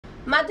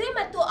ಮದುವೆ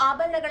ಮತ್ತು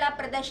ಆಭರಣಗಳ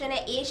ಪ್ರದರ್ಶನ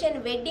ಏಷ್ಯನ್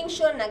ವೆಡ್ಡಿಂಗ್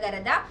ಶೋ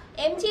ನಗರದ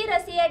ಎಂಜಿ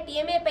ರಸ್ತೆಯ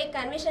ಟಿಎಂಎಪೈ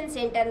ಕನ್ವೆನ್ಷನ್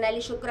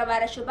ಸೆಂಟರ್ನಲ್ಲಿ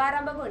ಶುಕ್ರವಾರ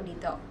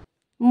ಶುಭಾರಂಭಗೊಂಡಿತು.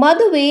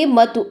 ಮದುವೆ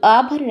ಮತ್ತು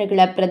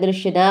ಆಭರಣಗಳ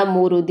ಪ್ರದರ್ಶನ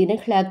 3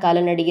 ದಿನಗಳ ಕಾಲ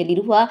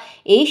ನಡೆಯಲಿರುವ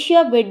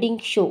ಏಷ್ಯಾ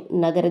ವೆಡ್ಡಿಂಗ್ ಶೋ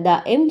ನಗರದ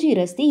ಎಂಜಿ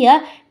ರಸ್ತೆಯ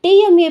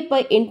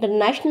ಟಿಎಂಎಪೈ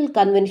ಇಂಟರ್ನ್ಯಾಷನಲ್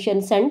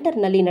ಕನ್ವೆನ್ಷನ್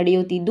ಸೆಂಟರ್ನಲ್ಲಿ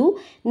ನಡೆಯುತ್ತಿದ್ದು,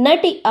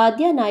 ನಟಿ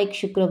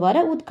ಆ.26 ಶುಕ್ರವಾರ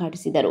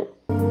ಉದ್ಘಾಟಿಸಿದರು.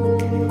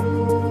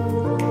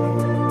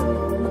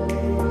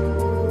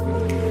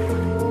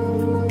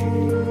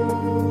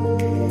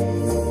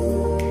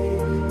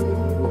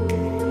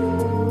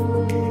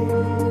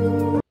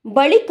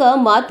 ಬಳಿಕ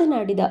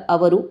ಮಾತನಾಡಿದ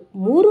ಅವರು,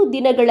 3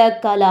 ದಿನಗಳ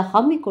ಕಾಲ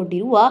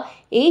ಹಮ್ಮಿಕೊಂಡಿರುವ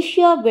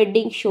ಏಷ್ಯಾ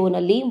ವೆಡ್ಡಿಂಗ್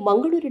ಶೋನಲ್ಲಿ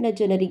ಮಂಗಳೂರಿನ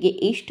ಜನರಿಗೆ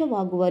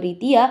ಇಷ್ಟವಾಗುವ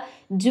ರೀತಿಯ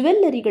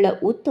ಜ್ಯುವೆಲ್ಲರಿಗಳ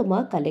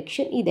ಉತ್ತಮ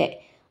ಕಲೆಕ್ಷನ್ ಇದೆ.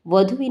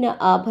 ವಧುವಿನ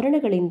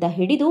ಆಭರಣಗಳಿಂದ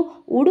ಹಿಡಿದು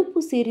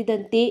ಉಡುಪು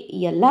ಸೇರಿದಂತೆ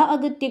ಎಲ್ಲ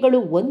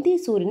ಅಗತ್ಯಗಳು ಒಂದೇ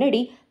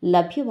ಸೂರಿನಡಿ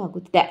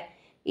ಲಭ್ಯವಾಗುತ್ತಿದೆ.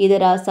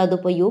 ಇದರ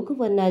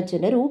ಸದುಪಯೋಗವನ್ನು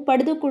ಜನರು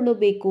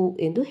ಪಡೆದುಕೊಳ್ಳಬೇಕು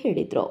ಎಂದು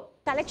ಹೇಳಿದರು.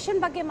 ಕಲೆಕ್ಷನ್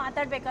ಬಗ್ಗೆ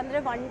ಮಾತಾಡಬೇಕಂದ್ರೆ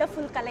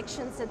ವಂಡರ್ಫುಲ್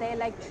ಕಲೆಕ್ಷನ್ಸ್ ಇದೆ.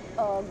 ಲೈಕ್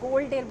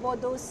ಗೋಲ್ಡ್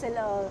ಇರ್ಬೋದು,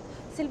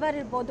 ಸಿಲ್ವರ್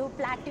ಇರ್ಬೋದು,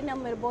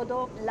 ಪ್ಲಾಟಿನಮ್ ಇರ್ಬೋದು,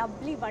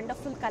 lovely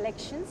wonderful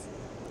collections.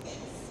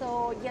 So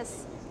S,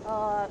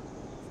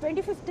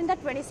 25th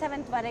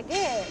 27th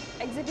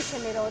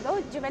exhibition ಇರೋದು.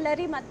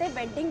 ಜ್ಯುವೆಲರಿ ಮತ್ತು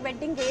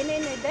ವೆಡ್ಡಿಂಗ್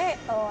ಏನೇನಿದೆ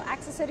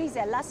ಆಕ್ಸೆಸರೀಸ್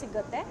ಎಲ್ಲ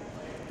ಸಿಗುತ್ತೆ.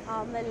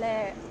 ಆಮೇಲೆ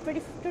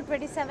 25 to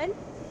 27,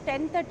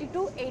 10:30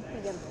 to 8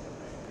 PM.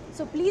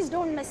 So please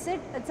don't miss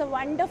it. It's a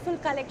wonderful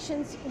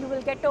collections you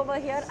will get over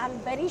here. I'm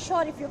very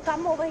sure if you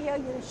come over here,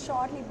 you will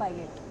surely buy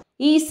it.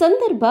 ಈ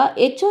ಸಂದರ್ಭ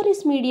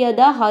HRS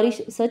ಮೀಡಿಯಾದ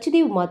Harish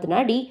Sachdev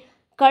ಮಾತನಾಡಿ,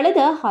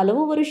 ಕಳೆದ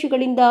ಹಲವು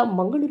ವರ್ಷಗಳಿಂದ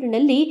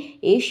ಮಂಗಳೂರಿನಲ್ಲಿ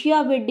Asia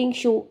wedding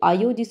show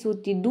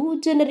ಆಯೋಜಿಸುತ್ತಿದ್ದು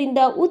ಜನರಿಂದ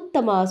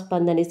ಉತ್ತಮ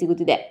ಸ್ಪಂದನೆ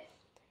ಸಿಗುತ್ತಿದೆ.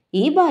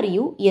 ಈ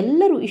ಬಾರಿಯೂ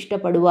ಎಲ್ಲರೂ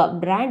ಇಷ್ಟಪಡುವ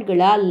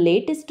ಬ್ರ್ಯಾಂಡ್ಗಳ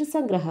ಲೇಟೆಸ್ಟ್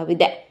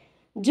ಸಂಗ್ರಹವಿದೆ.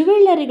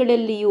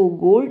 ಜ್ಯುವೆಲ್ಲರಿಗಳಲ್ಲಿಯೂ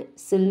ಗೋಲ್ಡ್,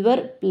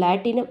 ಸಿಲ್ವರ್,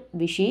 ಪ್ಲಾಟಿನಂ,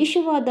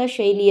 ವಿಶೇಷವಾದ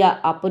ಶೈಲಿಯ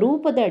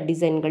ಅಪರೂಪದ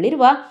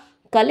ಡಿಸೈನ್ಗಳಿರುವ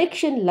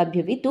ಕಲೆಕ್ಷನ್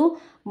ಲಭ್ಯವಿದ್ದು,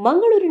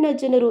 ಮಂಗಳೂರಿನ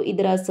ಜನರು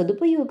ಇದರ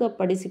ಸದುಪಯೋಗ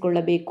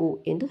ಪಡಿಸಿಕೊಳ್ಳಬೇಕು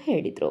ಎಂದು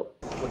ಹೇಳಿದರು.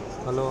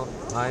 Hello,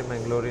 hi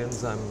Mangaloreans.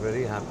 I'm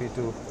very happy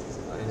to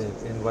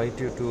invite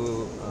you to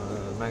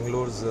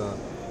Mangalore's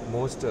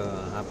most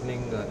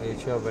happening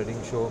Asia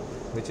Wedding Show,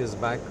 which is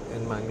back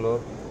in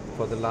Mangalore.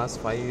 For the last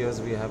 5 years,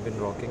 we have been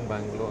rocking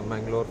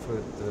Mangalore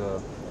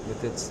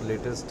with its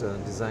latest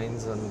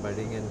designs on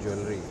wedding and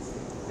jewelry.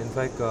 In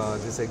fact,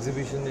 this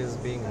exhibition is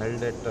being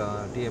held at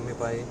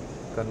TMEPI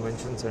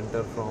Convention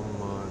Center from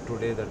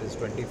today, that is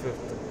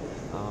 25th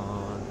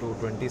to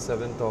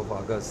 27th of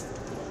August,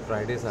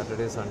 Friday,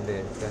 Saturday, Sunday,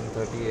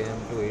 10:30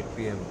 AM to 8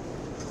 PM.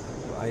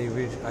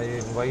 I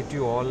invite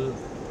you all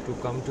to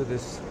come to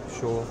this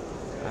show,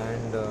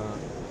 and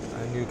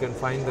you can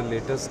find the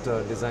latest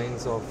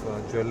designs of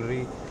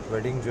jewelry,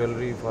 wedding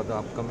jewelry for the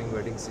upcoming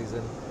wedding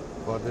season.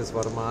 For this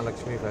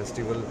Varamahalakshmi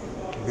festival,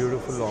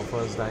 beautiful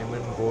offers: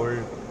 diamond,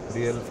 gold,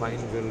 real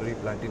fine jewelry,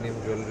 platinum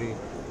jewelry,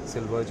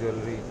 silver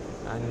jewelry,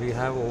 and we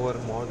have over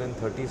more than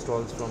 30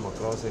 stalls from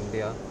across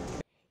India.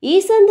 ಈ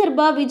ಸಂದರ್ಭ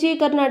ವಿಜಯ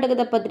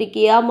ಕರ್ನಾಟಕದ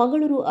ಪತ್ರಿಕೆಯ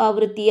ಮಂಗಳೂರು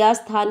ಆವೃತ್ತಿಯ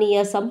ಸ್ಥಾನೀಯ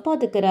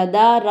ಸಂಪಾದಕರಾದ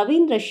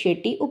ರವೀಂದ್ರ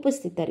ಶೆಟ್ಟಿ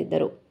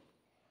ಉಪಸ್ಥಿತರಿದ್ದರು.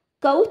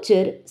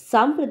 ಕೌಚರ್,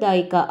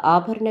 ಸಾಂಪ್ರದಾಯಿಕ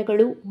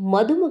ಆಭರಣಗಳು,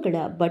 ಮದುಮಗಳ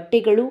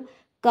ಬಟ್ಟೆಗಳು,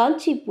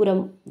 Kanchipuram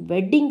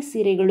wedding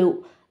ಸೀರೆಗಳು,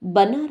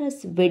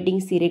 ಬನಾರಸ್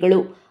ವೆಡ್ಡಿಂಗ್ ಸೀರೆಗಳು,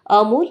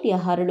 ಅಮೂಲ್ಯ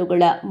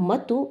ಹರಳುಗಳ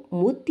ಮತ್ತು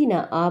ಮುತ್ತಿನ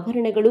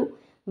ಆಭರಣಗಳು,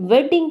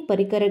 ವೆಡ್ಡಿಂಗ್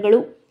ಪರಿಕರಗಳು,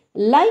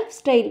 ಲೈಫ್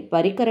ಸ್ಟೈಲ್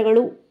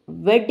ಪರಿಕರಗಳು,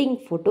 ವೆಡ್ಡಿಂಗ್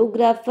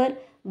ಫೋಟೋಗ್ರಾಫರ್,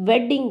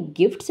 ವೆಡ್ಡಿಂಗ್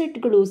ಗಿಫ್ಟ್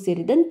ಸೆಟ್ಗಳು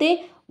ಸೇರಿದಂತೆ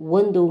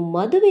ಒಂದು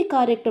ಮದುವೆ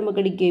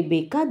ಕಾರ್ಯಕ್ರಮಗಳಿಗೆ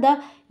ಬೇಕಾದ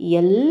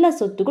ಎಲ್ಲ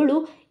ಸೊತ್ತುಗಳು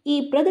ಈ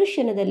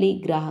ಪ್ರದರ್ಶನದಲ್ಲಿ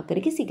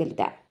ಗ್ರಾಹಕರಿಗೆ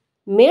ಸಿಗಲಿದೆ.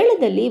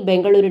 ಮೇಳದಲ್ಲಿ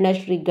ಬೆಂಗಳೂರಿನ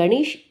ಶ್ರೀ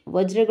ಗಣೇಶ್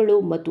ವಜ್ರಗಳು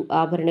ಮತ್ತು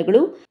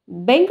ಆಭರಣಗಳು,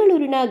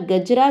 ಬೆಂಗಳೂರಿನ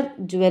ಗಜರಾಜ್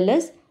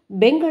ಜ್ಯುವೆಲ್ಲರ್ಸ್,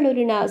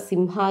 ಬೆಂಗಳೂರಿನ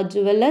ಸಿಂಹ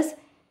jewellers,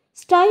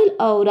 style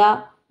aura,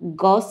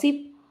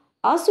 gossip,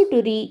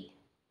 ಆಸುಟುರಿ,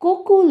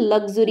 cocoa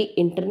luxury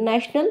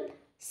international,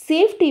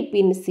 safety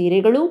pin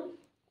ಸೀರೆಗಳು,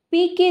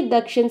 ಪಿಕೆ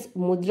ದಕ್ಷನ್ಸ್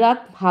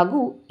ಮುದ್ರಾಕ್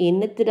ಹಾಗೂ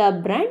ಇನ್ನಿತರ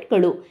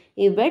ಬ್ರ್ಯಾಂಡ್ಗಳು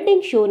ಈ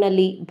ವೆಡ್ಡಿಂಗ್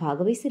ಶೋನಲ್ಲಿ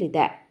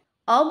ಭಾಗವಹಿಸಲಿದೆ.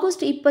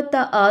 ಆಗಸ್ಟ್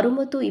 26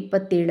 ಮತ್ತು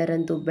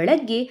 27ರಂದು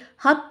ಬೆಳಗ್ಗೆ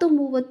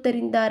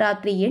 10:30ರಿಂದ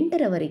ರಾತ್ರಿ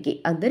 8ರವರೆಗೆ,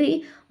 ಅಂದರೆ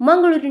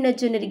ಮಂಗಳೂರಿನ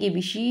ಜನರಿಗೆ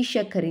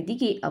ವಿಶೇಷ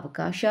ಖರೀದಿಗೆ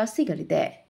ಅವಕಾಶ ಸಿಗಲಿದೆ.